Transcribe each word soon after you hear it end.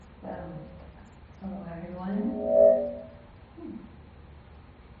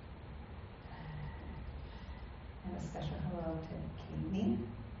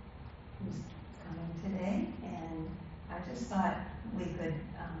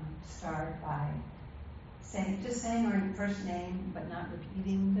start by just saying our first name, but not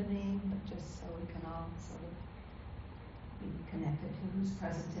repeating the name, but just so we can all sort of be connected to who's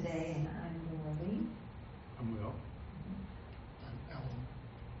present today. And I'm Doralee. I'm Will. I'm Alan.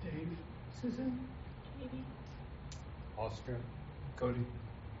 Dave. Susan. Katie. Oscar. Cody.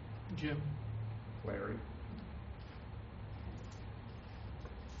 Jim. Larry.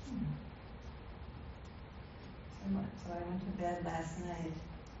 So I went to bed last night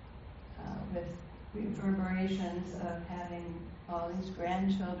with reverberations of having all these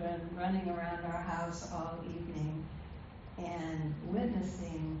grandchildren running around our house all evening and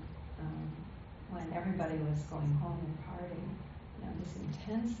witnessing when everybody was going home and partying, this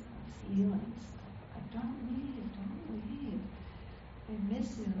intense feelings of, I don't leave, I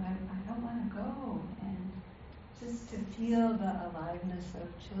miss you, I don't want to go. And just to feel the aliveness of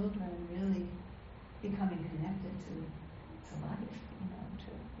children really becoming connected to life,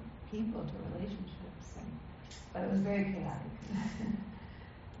 to people, to relationships. But it was very chaotic.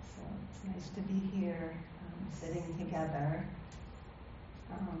 So it's nice to be here, sitting together.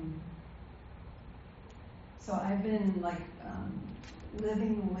 So I've been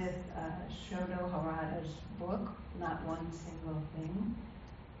living with Shodo Harada's book, Not One Single Thing,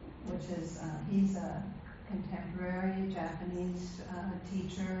 which is, he's a contemporary Japanese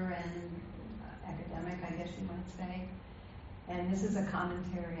teacher and academic, I guess you might say. And this is a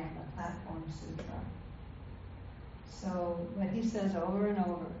commentary on the Platform Sutra. So what he says over and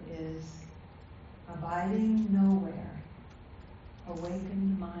over is, abiding nowhere,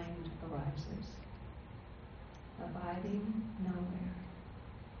 awakened mind arises. Abiding nowhere,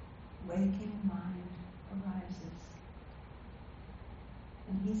 waking mind arises.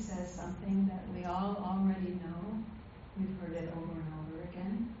 And he says something that we all already know. We've heard it over and over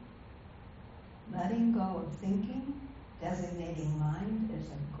again. Letting go of thinking, designating mind is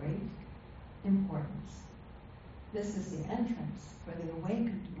of great importance. This is the entrance for the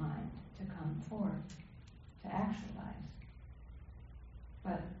awakened mind to come forth, to actualize.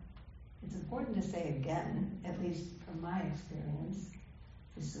 But it's important to say again, at least from my experience,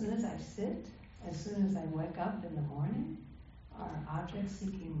 as soon as I sit, as soon as I wake up in the morning, our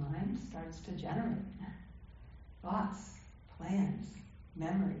object-seeking mind starts to generate thoughts, plans,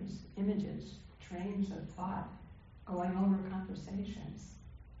 memories, images, trains of thought, going over conversations.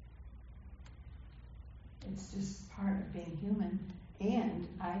 It's just part of being human, and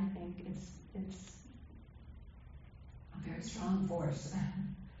I think it's a very strong force.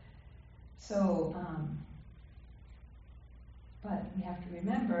 So, but we have to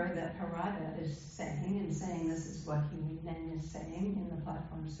remember that Harada is saying this is what Nen is saying in the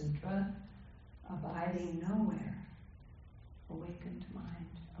Platform Sutra, abiding nowhere, awakened mind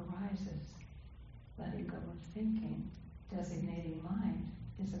arises. Letting go of thinking, designating mind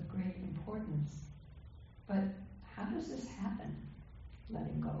is of great importance. But how does this happen,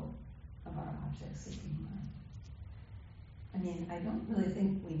 letting go of our object-seeking mind? I mean, I don't really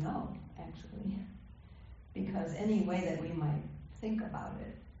think we know, actually, because any way that we might think about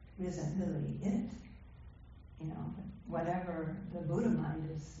it isn't really it. Whatever the Buddha mind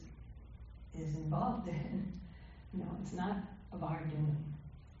is involved in, it's not of our doing.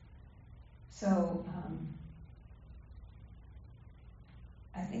 So,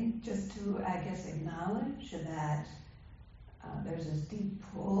 I think just to, acknowledge that there's this deep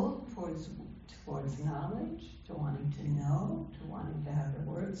pull towards knowledge, to wanting to know, to wanting to have the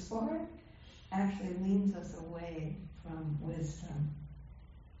words for it, actually leans us away from wisdom.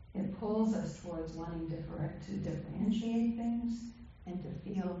 It pulls us towards wanting to differentiate things and to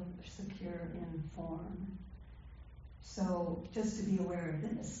feel secure in form. So just to be aware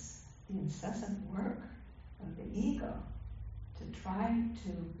of this, the incessant work of the ego to try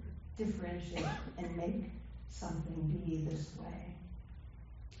to differentiate and make something be this way.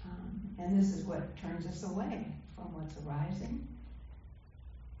 And this is what turns us away from what's arising,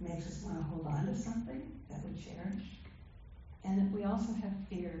 makes us want to hold on to something that we cherish. And we also have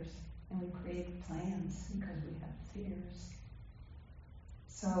fears, and we create plans because we have fears.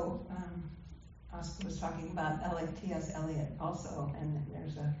 So, Oscar was talking about T.S. Eliot also, and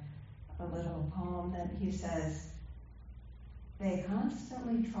there's a little poem that he says, they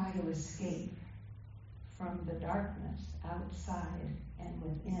constantly try to escape from the darkness outside and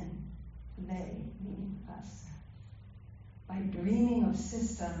within, they, meaning us, by dreaming of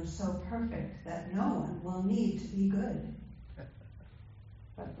systems so perfect that no one will need to be good.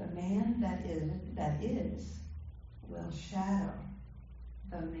 But the man that is will shadow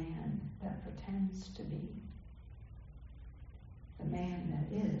the man that pretends to be. The man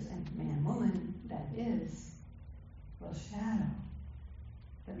that is, and man, woman that is, will shadow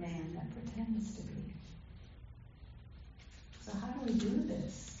the man do we do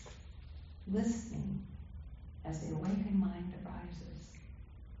this? Listening as the awakened mind arises.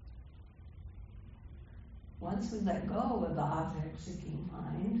 Once we let go of the object-seeking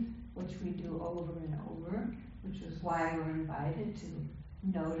mind, which we do over and over, which is why we're invited to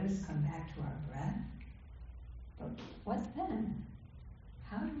notice, come back to our breath. But what then?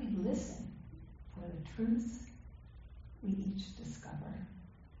 How do we listen for the truth we each discover?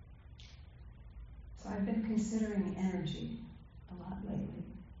 So I've been considering energy a lot lately.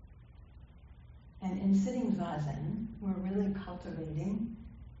 And in sitting zazen, we're really cultivating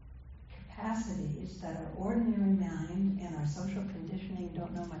capacities that our ordinary mind and our social conditioning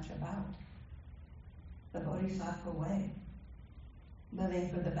don't know much about. The bodhisattva way, living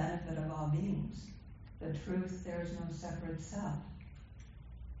for the benefit of all beings. The truth, there is no separate self.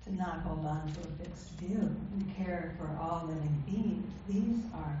 To not hold on to a fixed view and care for all living beings. These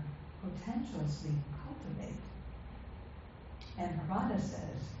are potentials we cultivate. And Parāvṛtti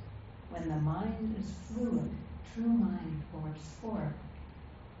says, when the mind is fluid, true mind pours forth.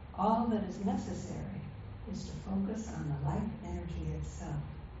 All that is necessary is to focus on the life energy itself.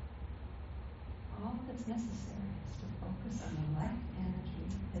 All that's necessary is to focus on the life energy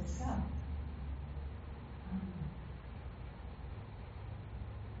itself.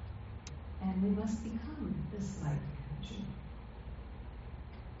 And we must become this light energy.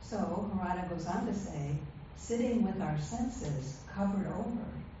 So, Parāvṛtti goes on to say, sitting with our senses covered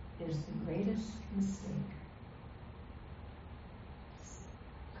over is the greatest mistake.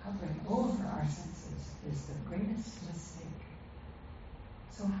 Covering over our senses is the greatest mistake.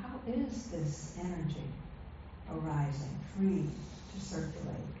 So how is this energy arising, free to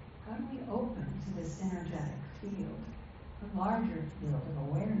circulate? How do we open to this energetic field, a larger field of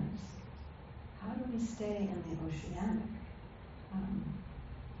awareness? How do we stay in the oceanic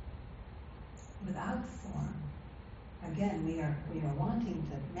without form? Again, we are wanting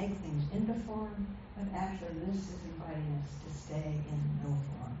to make things into form, but actually this is inviting us to stay in no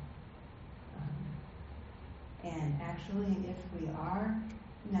form. And actually, if we are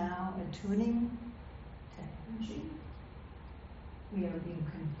now attuning to energy, we are being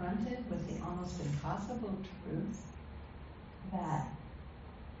confronted with the almost impossible truth that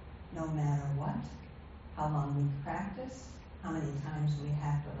no matter what, how long we've practiced, how many times we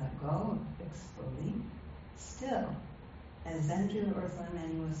have to let go of fixed belief, still, as Zenju Earthling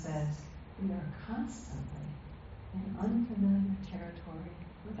Manual says, we are constantly in unfamiliar territory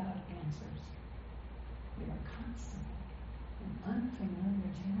without answers. We are constantly in unfamiliar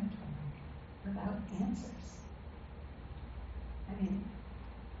territory without answers. I mean,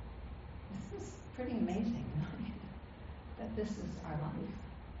 this is pretty amazing, really, that this is our life.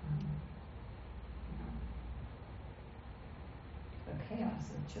 The chaos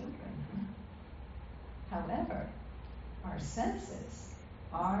of children. However, our senses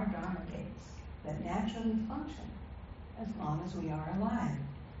are Dharma gates that naturally function as long as we are alive.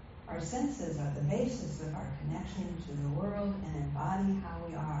 Our senses are the basis of our connection to the world and embody how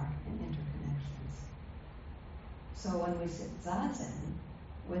we are in interconnections. So when we sit zazen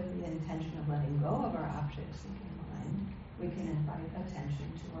with the intention of letting go of our object-seeking mind, we can invite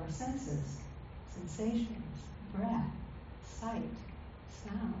attention to our senses, sensations, breath, sight,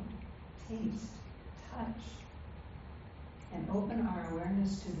 sound, taste, touch, and open our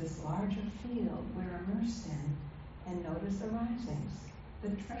awareness to this larger field we're immersed in and notice arisings, the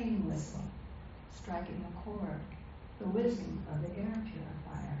train whistle, striking a chord, the whizzing of the air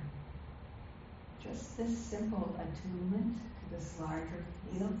purifier. Just this simple attunement to this larger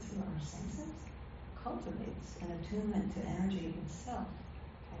field through our senses cultivates an attunement to energy itself,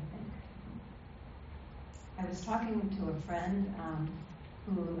 I think. I was talking to a friend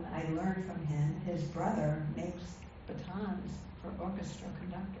who I learned from him. His brother makes batons for orchestra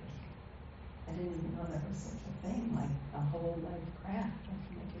conductors. I didn't even know there was such a thing, like a whole life craft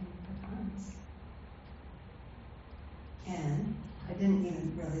of making batons. And I didn't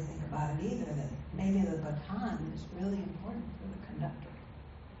even really think about it either, that maybe the baton is really important for the conductor.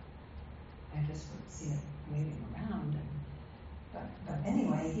 I just would see it waving around. But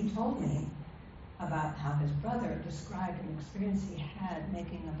anyway, he told me about how his brother described an experience he had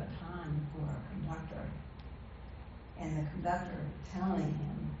making a baton for a conductor. And the conductor telling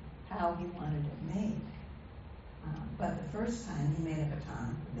him how he wanted it made. But the first time he made a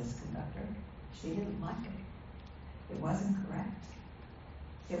baton for this conductor, she didn't like it. It wasn't correct.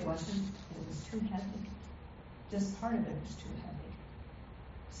 It was too heavy. Just part of it was too heavy.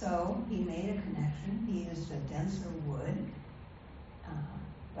 So he made a connection. He used a denser wood,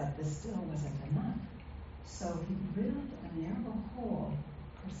 but this still wasn't enough. So he drilled a narrow hole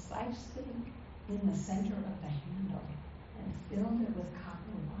precisely in the center of the handle and filled it with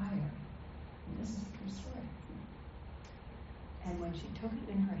copper wire. And this is a true story. And when she took it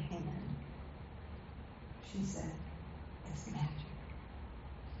in her hand, she said, "It's magic."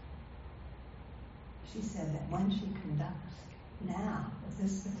 She said that when she conducts, now, with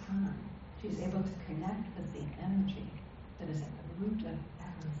this baton, she's able to connect with the energy that is at the root of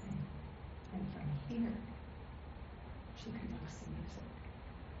everything. And from here, she conducts the music.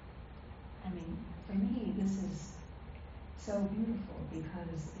 I mean, for me, this is so beautiful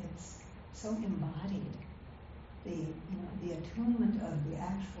because it's so embodied. The attunement of the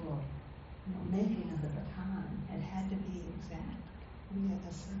actual making of the baton, it had to be exactly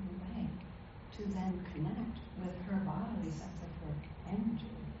a certain way to then connect with her bodily sense of her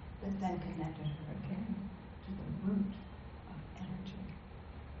energy that then connected her again to the root of energy.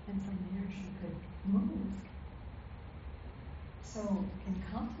 And from there she could move. So in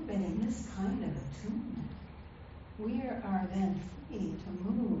cultivating this kind of attunement, we are then free to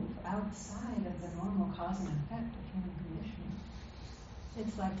move outside of the normal cause and effect of human conditioning.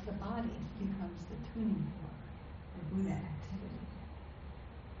 It's like the body becomes the tuning fork for Buddha activity.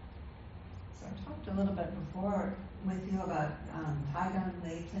 So I talked a little bit before with you about Taigan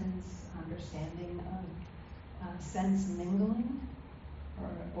Leighton's understanding of sense mingling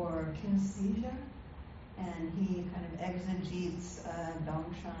or kinesthesia, and he kind of exegetes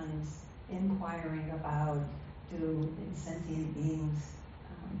Dongshan's inquiring about do sentient beings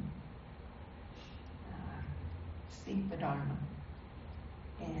speak the Dharma.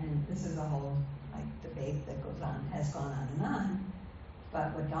 And this is a whole debate that has gone on and on.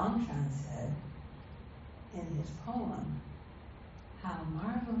 But what Dongshan said in his poem, how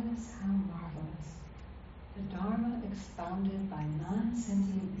marvelous, the Dharma expounded by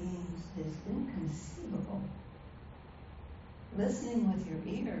non-sentient beings is inconceivable. Listening with your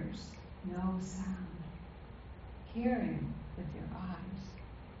ears, no sound. Hearing with your eyes,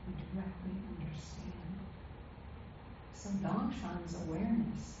 you directly understand. So Dongshan's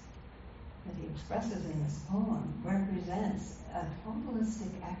awareness that he expresses in this poem represents a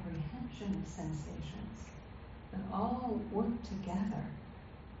totalistic apprehension of sensations that all work together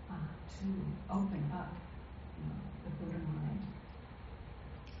to open up the Buddha mind.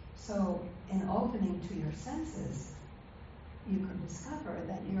 So in opening to your senses, you can discover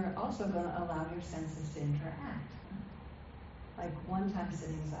that you're also going to allow your senses to interact. Like one time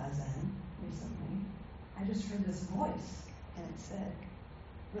sitting Zazen recently, I just heard this voice and it said,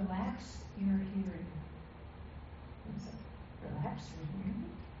 "Relax your hearing." I said, "Relax your hearing?"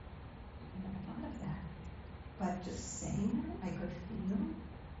 I never thought of that. But just saying that, I could feel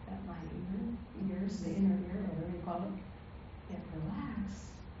that my ears, the inner ear, whatever you call it relaxed.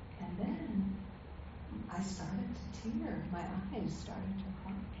 And then I started to tear. My eyes started to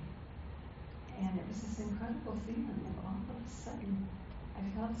cry. And it was this incredible feeling of all of a sudden, I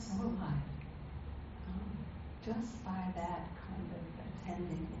felt so alive. Just by that kind of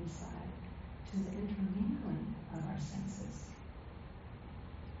attending inside to the intermingling of our senses.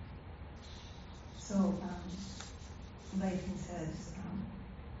 So Leighton says,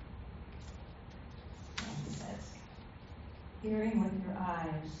 hearing with your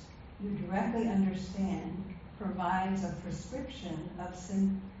eyes, you directly understand, provides a prescription of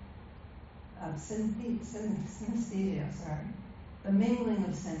synesthesia, the mingling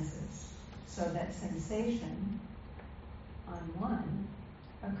of senses, so that sensation on one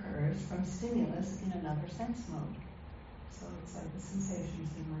occurs from stimulus in another sense mode. So it's like the sensations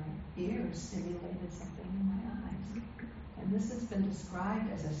in my ears stimulated something in my eyes. And this has been described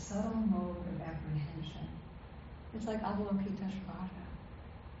as a subtle mode of apprehension. It's like Avalokiteshvara,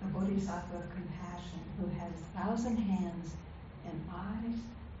 the bodhisattva of compassion, who has 1,000 hands and eyes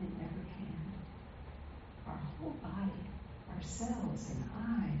in every hand. Our whole body, our cells and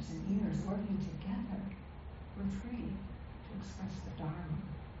eyes and ears working together, we're free to express the Dharma.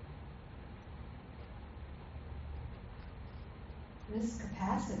 This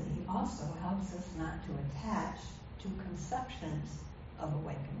capacity also helps us not to attach to conceptions of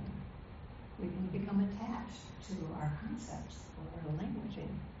awakening. We can become attached to our concepts or our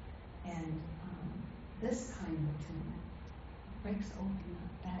languaging. And this kind of attunement breaks open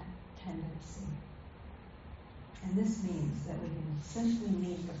that tendency. And this means that we can simply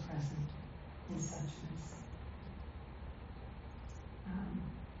meet the present in suchness.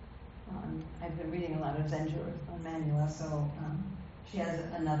 I've been reading a lot of Zenju on Manuela, so she has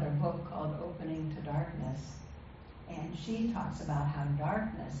another book called Opening to Darkness. And she talks about how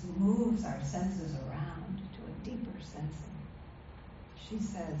darkness moves our senses around to a deeper sensing. She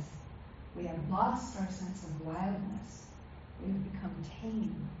says, we have lost our sense of wildness. We have become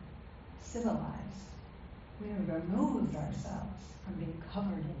tame, civilized. We have removed ourselves from being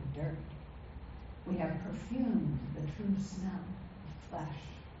covered in dirt. We have perfumed the true smell of flesh.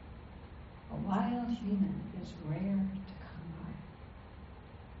 A wild human is rare to come by.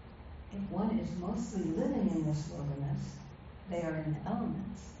 If one is mostly living in this wilderness, they are in the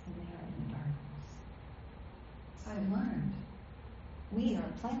elements and they are in darkness. So I've learned we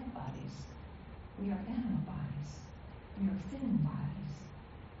are plant bodies, we are animal bodies, we are fin bodies.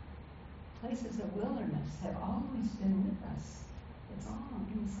 Places of wilderness have always been with us. It's all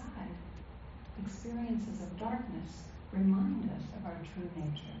inside. Experiences of darkness remind us of our true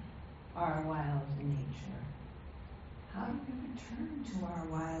nature, our wild nature. How do we return to our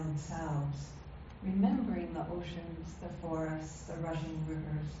wild selves, remembering the oceans, the forests, the rushing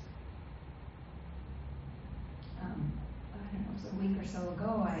rivers? I don't know, it was a week or so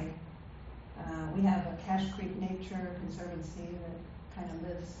ago, we have a Cache Creek Nature Conservancy that kind of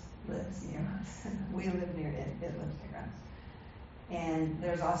lives near us. We live near it, it lives near us. And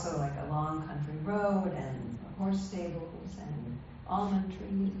there's also like a long country road and horse stables and almond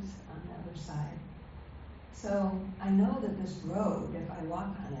trees on the other side. So I know that this road, if I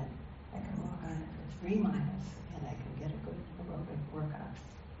walk on it, I can walk on it for 3 miles and I can get a good aerobic workout.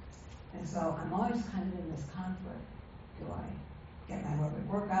 And so I'm always kind of in this conflict. Do I get my aerobic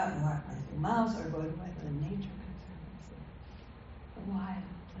workout and walk my 3 miles, or go to like the nature conservancy, the wild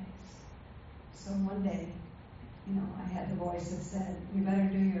place? So one day, I had the voice that said, you better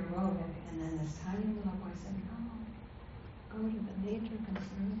do your aerobic. And then this tiny little voice said, no, go to the nature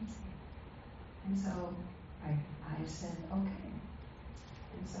conservancy. And so I said, okay.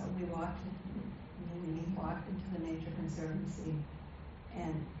 And so we walked into the nature conservancy,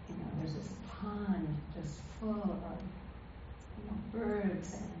 and there's this pond just full of birds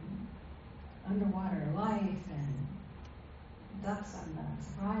and underwater life and ducks on the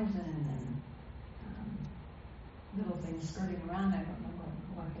horizon and little things skirting around. I don't know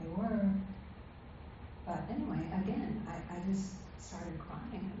what they were. But anyway, again, I just started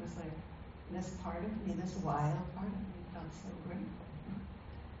crying. It was like this part of me, this wild part of me felt so grateful.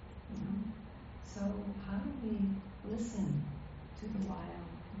 So how do we listen to the wild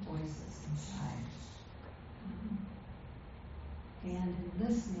voices inside? And in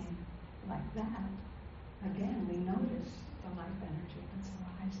listening like that, again, we notice the life energy that's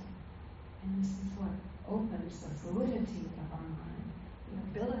arising. And this is what opens the fluidity of our mind,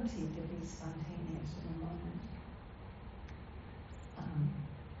 the ability to be spontaneous in a moment.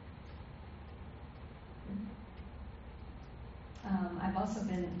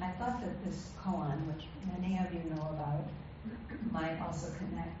 I thought that this koan, which many of you know about, might also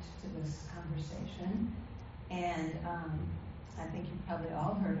connect to this conversation. And I think you've probably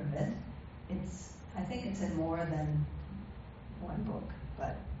all heard of it. I think it's in more than one book,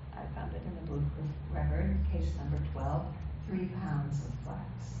 but I found it in the Blue Record, case number 12, 3 pounds of flax.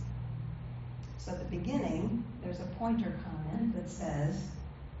 So at the beginning, there's a pointer comment that says,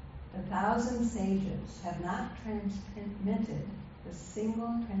 the 1,000 sages have not transmitted the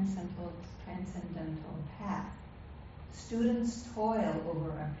single transcendental path. Students toil over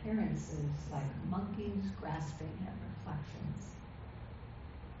appearances like monkeys grasping at reflections.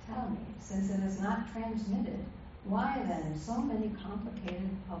 Tell me, since it is not transmitted, why then so many complicated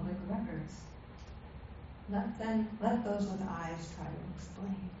public records? Let those with eyes try to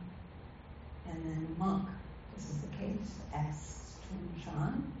explain. And then the monk, this is the case, asks Tum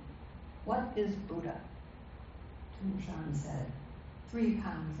Shan, what is Buddha? Tum Shan said, 3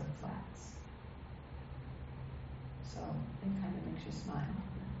 pounds of flax. So it kind of makes you smile.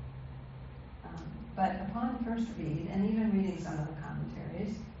 But upon first read, and even reading some of the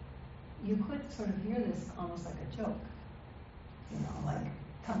commentaries, you could sort of hear this almost like a joke. Like,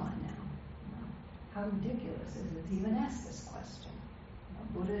 come on now. How ridiculous is it to even ask this question?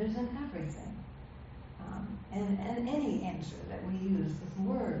 Buddha isn't everything. And any answer that we use with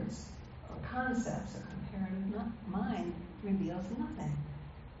words or concepts or comparative mind reveals nothing.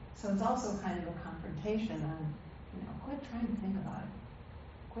 So it's also kind of a confrontation on, quit trying to think about it.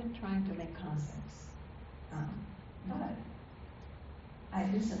 Quit trying to make concepts. But I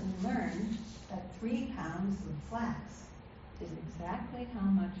recently learned that 3 pounds of flax is exactly how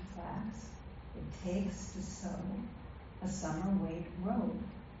much flax it takes to sew a summer weight robe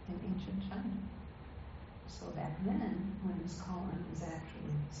in ancient China. So back then, when this koan was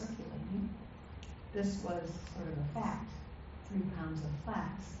actually circulating, this was sort of a fact. 3 pounds of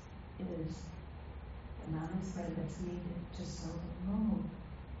flax is the amount of thread that's needed to sew a robe.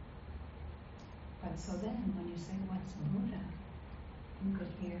 But so then, when you say, what's Buddha? You could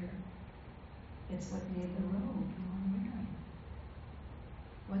hear, it's what made the robe you are wearing.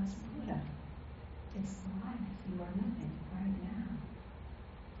 What's Buddha? It's the life you are living right now.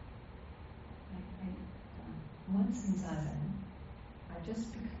 Once in Zazen, I just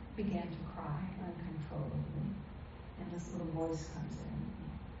began to cry uncontrollably, and this little voice comes in.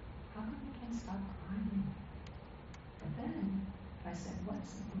 How come I can't stop crying? But then I said,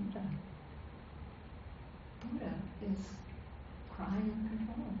 what's Buddha? Buddha is crying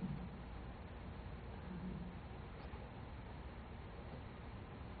uncontrollably.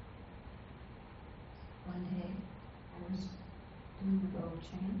 One day I was doing the robe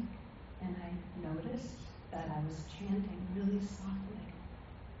chant, and I noticed that I was chanting really softly.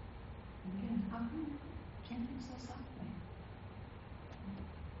 And again, how come I'm chanting so softly?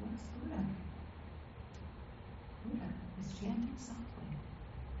 What's Buddha? Buddha is chanting softly.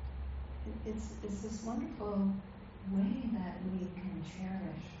 It's this wonderful way that we can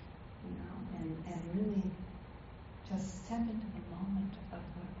cherish, and really just step into the moment of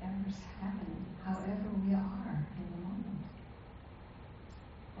whatever's happening, however we are in the moment.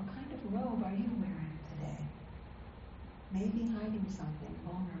 What kind of robe are you wearing today? Maybe hiding something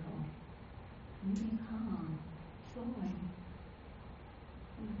vulnerable. Maybe calm, flowing.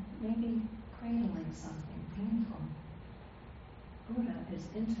 Maybe cradling something painful. Buddha is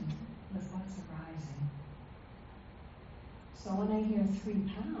intimate with what's arising. So when I hear 3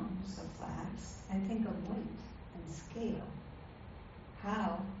 pounds of flax, I think of weight and scale.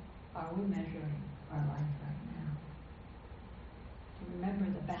 How are we measuring our life right now? To remember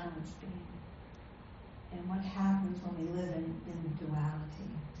the balance beam and what happens when we live in duality.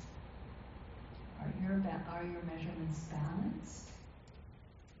 Are your measurements balanced?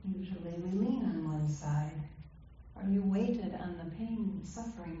 Usually we lean on one side. Are you weighted on the pain and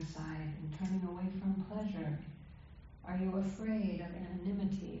suffering side and turning away from pleasure? Are you afraid of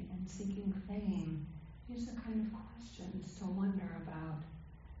anonymity and seeking fame? These are kind of questions to wonder about.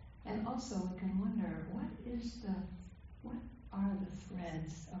 And also we can wonder, what are the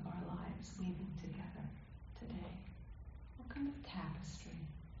threads of our lives weaving together today? What kind of tapestry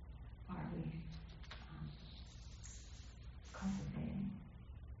are we cultivating?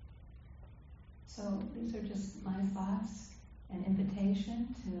 So these are just my thoughts, an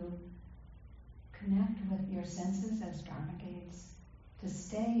invitation to connect with your senses as Dharma gates, to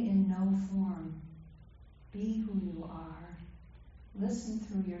stay in no form, be who you are, listen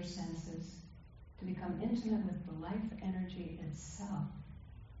through your senses, to become intimate with the life energy itself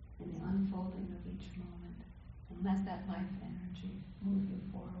in the unfolding of each moment, and let that life energy move you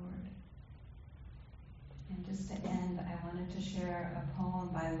forward. And just to end, I wanted to share a poem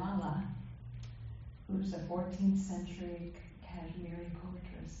by Lala, who's a 14th century Kashmiri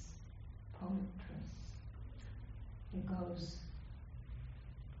poetess. It goes,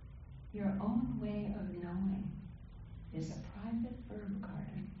 your own way of knowing is a private herb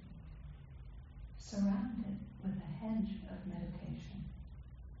garden, surrounded with a hedge of meditation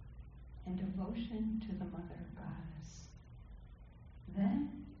and devotion to the Mother Goddess.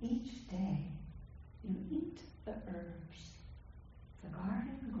 Then each day you eat the herbs. The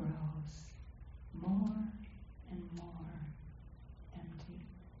garden grows more and more empty.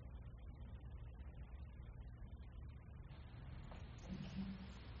 Thank you.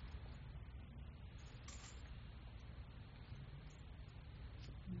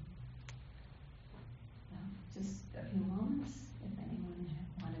 Now, just a few moments, if anyone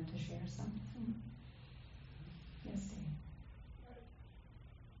wanted to share something. Yes, Dave.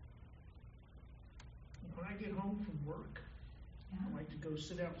 When I get home from work, Yeah. I like to go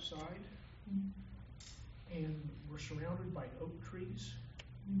sit outside, and we're surrounded by oak trees,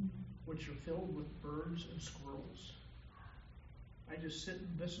 which are filled with birds and squirrels. I just sit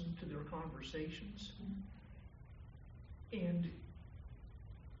and listen to their conversations. And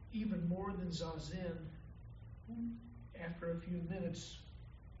even more than Zazen, after a few minutes,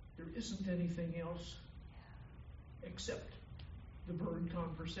 there isn't anything else except the bird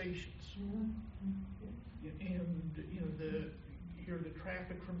conversations. And you hear the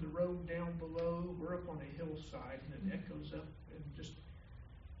traffic from the road down below. We're up on a hillside, and it echoes up, and just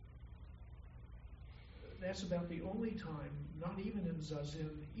that's about the only time, not even in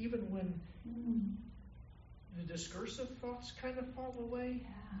Zazen, even when the discursive thoughts kind of fall away,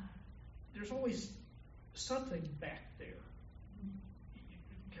 there's always something back there,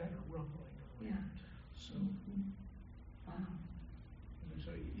 kind of rumbling around. So, Wow.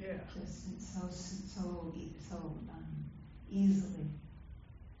 So yeah. Just so easily,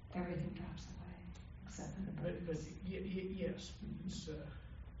 everything drops away except for the birds. But yes,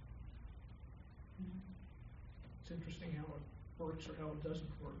 it's interesting how it works or how it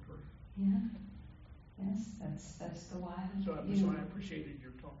doesn't work. Yes, that's the wild. So I appreciated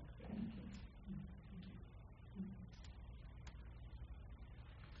your talk. Thank you.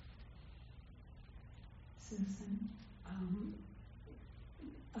 Susan?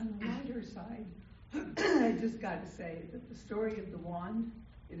 On the lighter side, I just got to say that the story of the wand,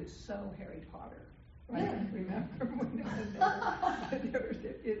 it is so Harry Potter. Right? Really? Remember when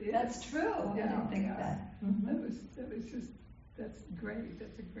That's true. I didn't think of that. Mm-hmm. That was just, that's great.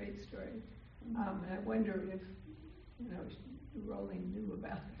 That's a great story. And I wonder if, Rowling knew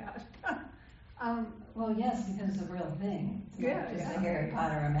about that. Well, yes, because it's a real thing. It's not just a Harry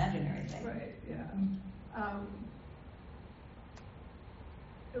Potter imaginary thing. Right, yeah.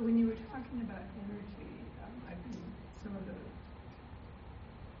 When you were talking about energy, some of the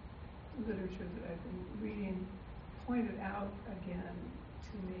literature that I've been reading pointed out again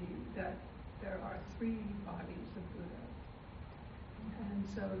to me that there are 3 bodies of Buddha. And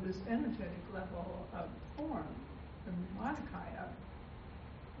so this energetic level of form, the Manakaya,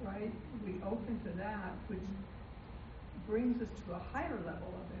 right, we open to that, which brings us to a higher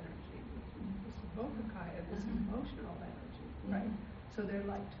level of energy, which is this Vokakaya, this emotional energy, right? So they're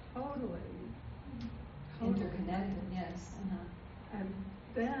like totally interconnected, yes. And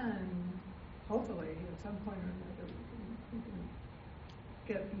then, hopefully, at some point or another, we can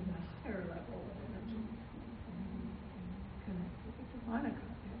get even a higher level of energy connected with the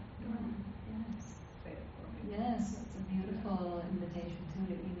Manakaya. Yes. Say it for me. Yes, it's a beautiful invitation to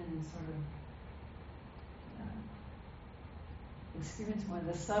even sort of experience more of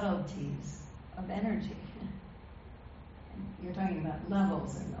the subtleties of energy. You're talking about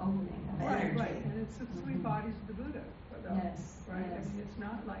levels and opening of energy. Right, and it's the 3 bodies of the Buddha. Yes, right. Yes. I mean, it's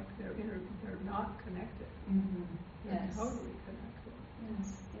not like they're not connected. Mm-hmm. They're Yes. totally connected. Yes.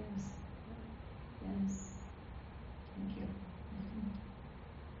 Thank you. Mm-hmm.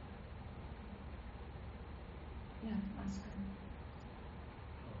 Yeah, Oscar.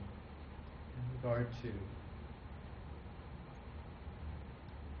 In regard to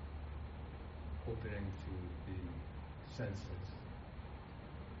opening to the senses,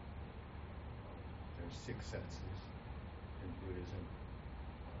 there are 6 senses in Buddhism,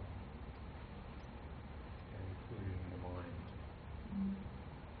 including the mind.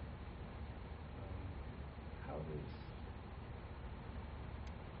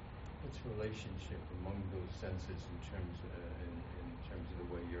 What's the relationship among those senses in terms of the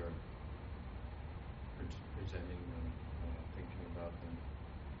way you're presenting them, thinking about them?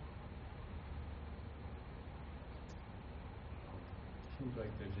 Seems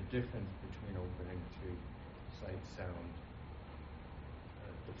like there's a difference between opening to sight, sound,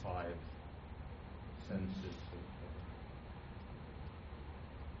 the 5 senses of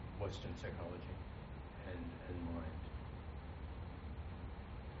Western psychology, and mind.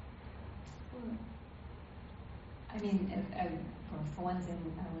 I mean, for one thing,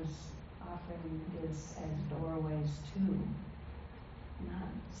 I was offering this as doorways too,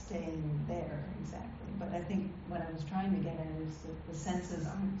 not staying there exactly. But I think what I was trying to get at is that the senses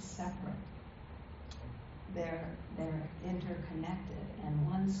aren't separate. They're interconnected, and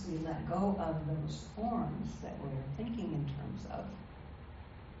once we let go of those forms that we're thinking in terms of,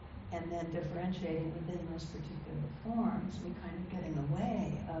 and then differentiating within those particular forms, we kind of get in the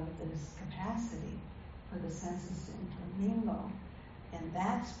way of this capacity for the senses to intermingle. And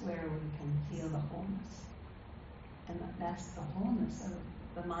that's where we can feel the wholeness. And that's the wholeness of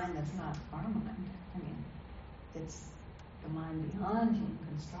the mind that's not our mind. I mean, it's the mind beyond human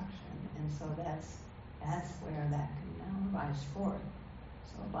construction. And so that's where that can now rise forth.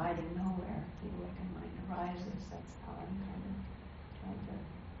 So abiding nowhere, the awakened mind arises. That's how I'm kind of trying to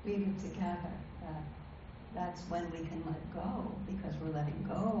weave it together. That's when we can let go, because we're letting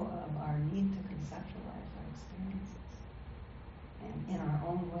go of our need to conceptualize our experiences, and in our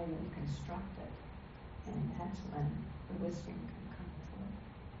own way we construct it, and that's when the wisdom can come forth.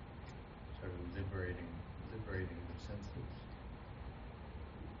 Sort of liberating the senses.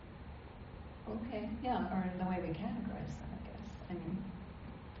 Okay, yeah, or the way we categorize them, I guess. I mean,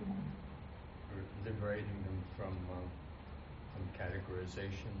 Or liberating them from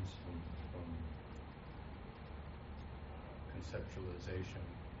categorizations, from conceptualization.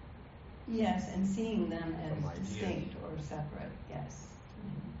 Yes, and seeing them From as ideas. distinct or separate, yes.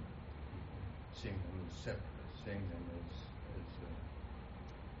 Seeing them as separate, seeing them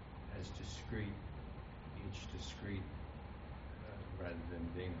as discrete, each discrete, rather than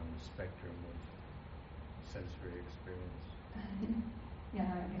being on the spectrum of sensory experience.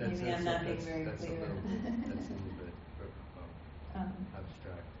 Maybe I'm not being very clear. That's a little bit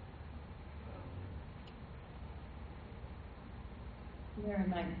abstract. Mary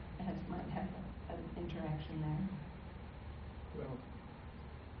might have an interaction there. Well,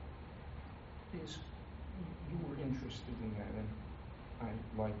 you were interested in that, and I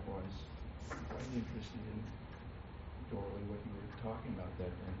likewise quite interested in, Doralee, what you were talking about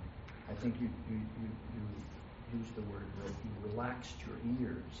there. And I think you used the word, you relaxed your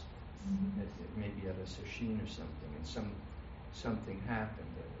ears, maybe at a sesshin or something, and something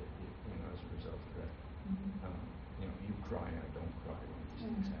happened, as a result of that. You cry, I don't cry when these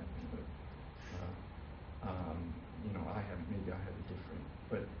things happen, but maybe I have a different.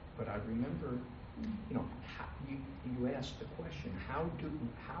 But I remember, you asked the question, how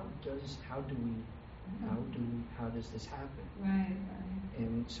does this happen? Right.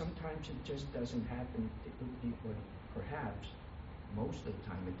 And sometimes it just doesn't happen. Or perhaps most of the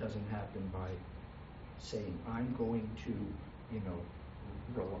time it doesn't happen by saying I'm going to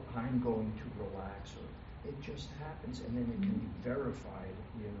relax, or it just happens, and then it can be verified.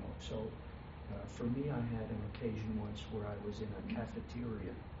 So for me, I had an occasion once where I was in a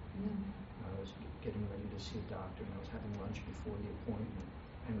cafeteria. I was getting ready to see a doctor, and I was having lunch before the appointment,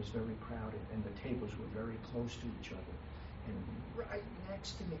 and it was very crowded, and the tables were very close to each other. And right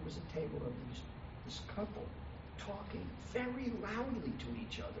next to me was a table of this couple talking very loudly to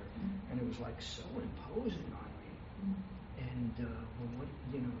each other, and it was like so imposing on me. And what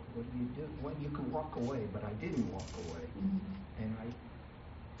do you do? Well, you can walk away, but I didn't walk away, and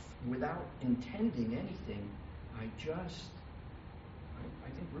without intending anything, I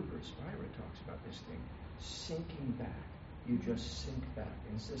think Rupert Spira talks about this thing, sinking back. You just sink back.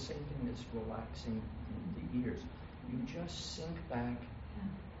 And it's the same thing as relaxing the ears. You just sink back,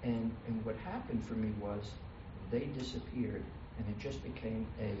 and what happened for me was they disappeared, and it just became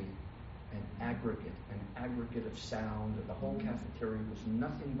an aggregate of sound. The whole cafeteria was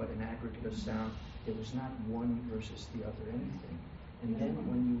nothing but an aggregate of sound. It was not one versus the other anything. And then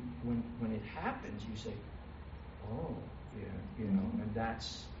when it happens, you say, oh, yeah, and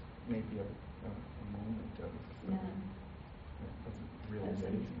that's maybe a moment of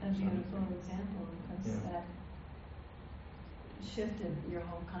realization. That's a beautiful example, because that shifted your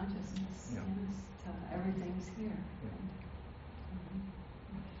whole consciousness. Yeah. To everything's here.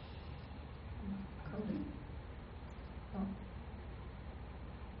 Cody? Oh.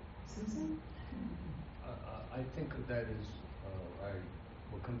 Susan? I think of that as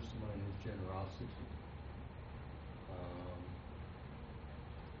what comes to mind is generosity.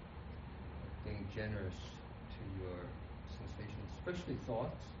 Being generous to your sensations, especially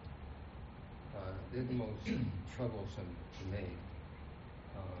thoughts. They're the most troublesome to me.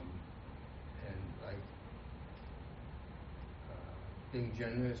 And being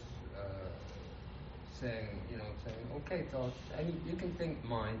generous, saying, okay, thoughts, you can think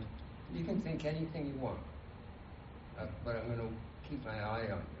mind, you can think anything you want, but I'm going to keep my eye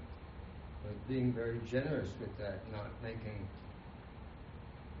on you. But being very generous with that, not making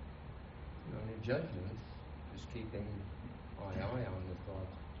any judgments, just keeping my eye on the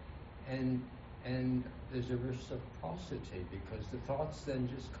thoughts. And there's a reciprocity, because the thoughts then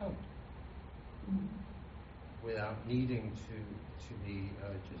just come without needing to be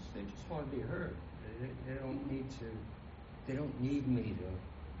they just want to be heard. They don't need me to.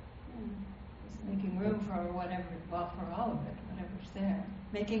 Just making room for whatever, for all of it, whatever's there.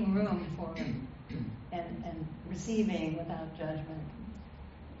 Making room for it and receiving without judgment.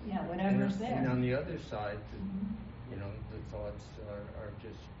 Yeah, whatever's there. And on the other side, the thoughts are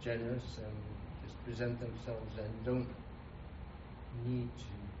just generous and just present themselves and don't need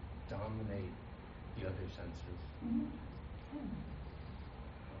to dominate the other senses.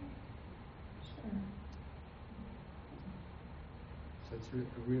 Sure. So it's a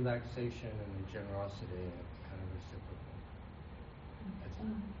relaxation and a generosity, kind of reciprocal.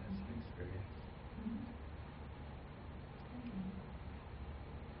 That's the experience.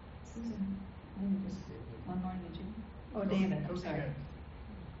 Susan, one more, did you? Oh, David, I'm sorry.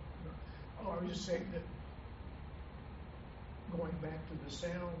 I was just saying that going back to the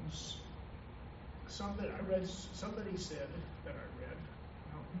sounds, somebody said that I read,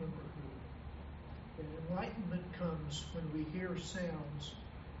 I don't remember who, that enlightenment comes when we hear sounds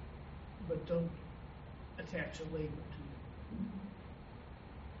but don't attach a label to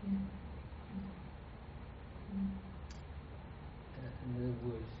them. And there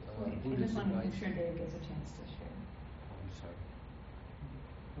was I just want to make sure Dave gets a chance to share. Oh, I'm sorry.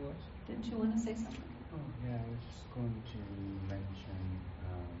 What? Didn't you want to say something? Oh, yeah, I was just going to mention.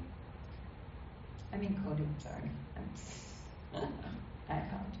 Cody, I'm sorry. I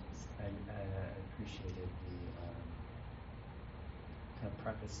apologize. I appreciated the kind of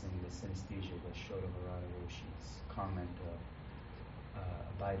prefacing the synesthesia with Shotoharada Roshi's comment of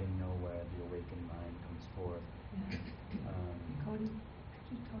abiding nowhere, the awakened mind comes forth. Yeah. Cody, could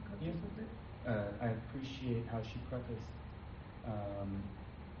you talk up just a little bit? I appreciate how she prefaced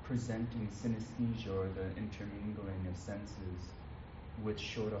presenting synesthesia or the intermingling of senses with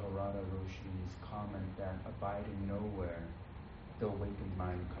Shodharata Roshi's comment that abiding nowhere, the awakened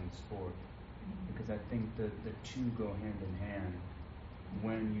mind comes forth. Because I think the two go hand in hand.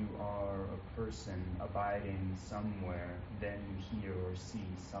 When you are a person abiding somewhere, then you hear or see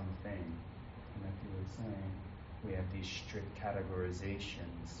something. And like you were saying, we have these strict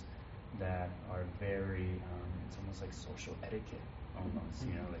categorizations that are very, it's almost like social etiquette, almost,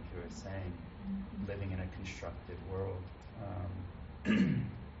 you know, like you were saying, living in a constructed world.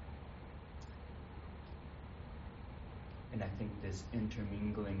 And I think this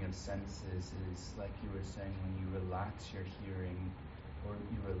intermingling of senses is, like you were saying, when you relax your hearing, or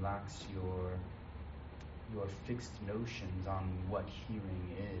you relax your fixed notions on what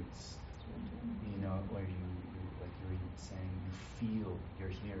hearing is, you know, or you like you were saying, you feel your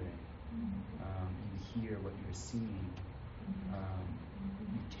hearing, you hear what you're seeing,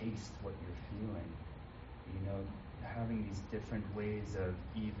 you taste what you're feeling, you know, having these different ways of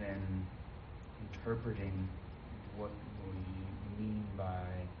even interpreting what we mean by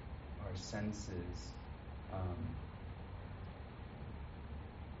our senses.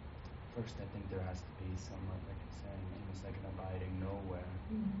 First, I think there has to be somewhat, like you're saying, almost like an abiding nowhere.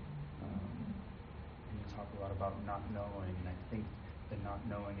 And you talk a lot about not knowing, and I think the not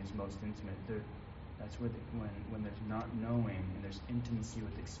knowing is most intimate. That's where when there's not knowing and there's intimacy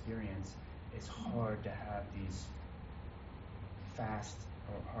with experience, it's hard to have these fast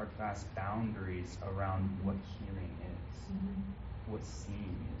boundaries around what hearing is, what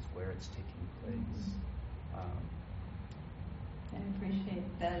seeing is, where it's taking place. I appreciate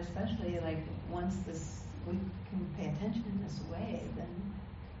that, especially like once we can pay attention in this way, then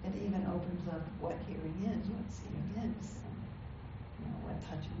it even opens up what hearing is, what seeing is, and you know, what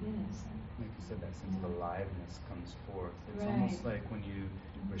touching is. Like you said, that sense of aliveness comes forth. It's Right. almost like when you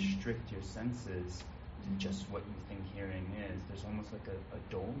restrict your senses to just what you think hearing is, there's almost like a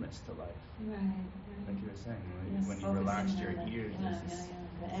dullness to life. Right. Like you were saying, Yes, when you relax focusing your on ears, the, there's this...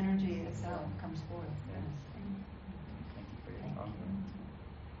 the energy itself comes forth. Yeah. Yes. Thank you for your Thank talk. you.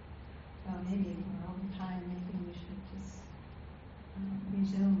 So maybe we're over time. Maybe we should just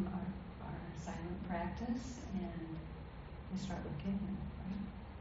resume our silent practice, and we start with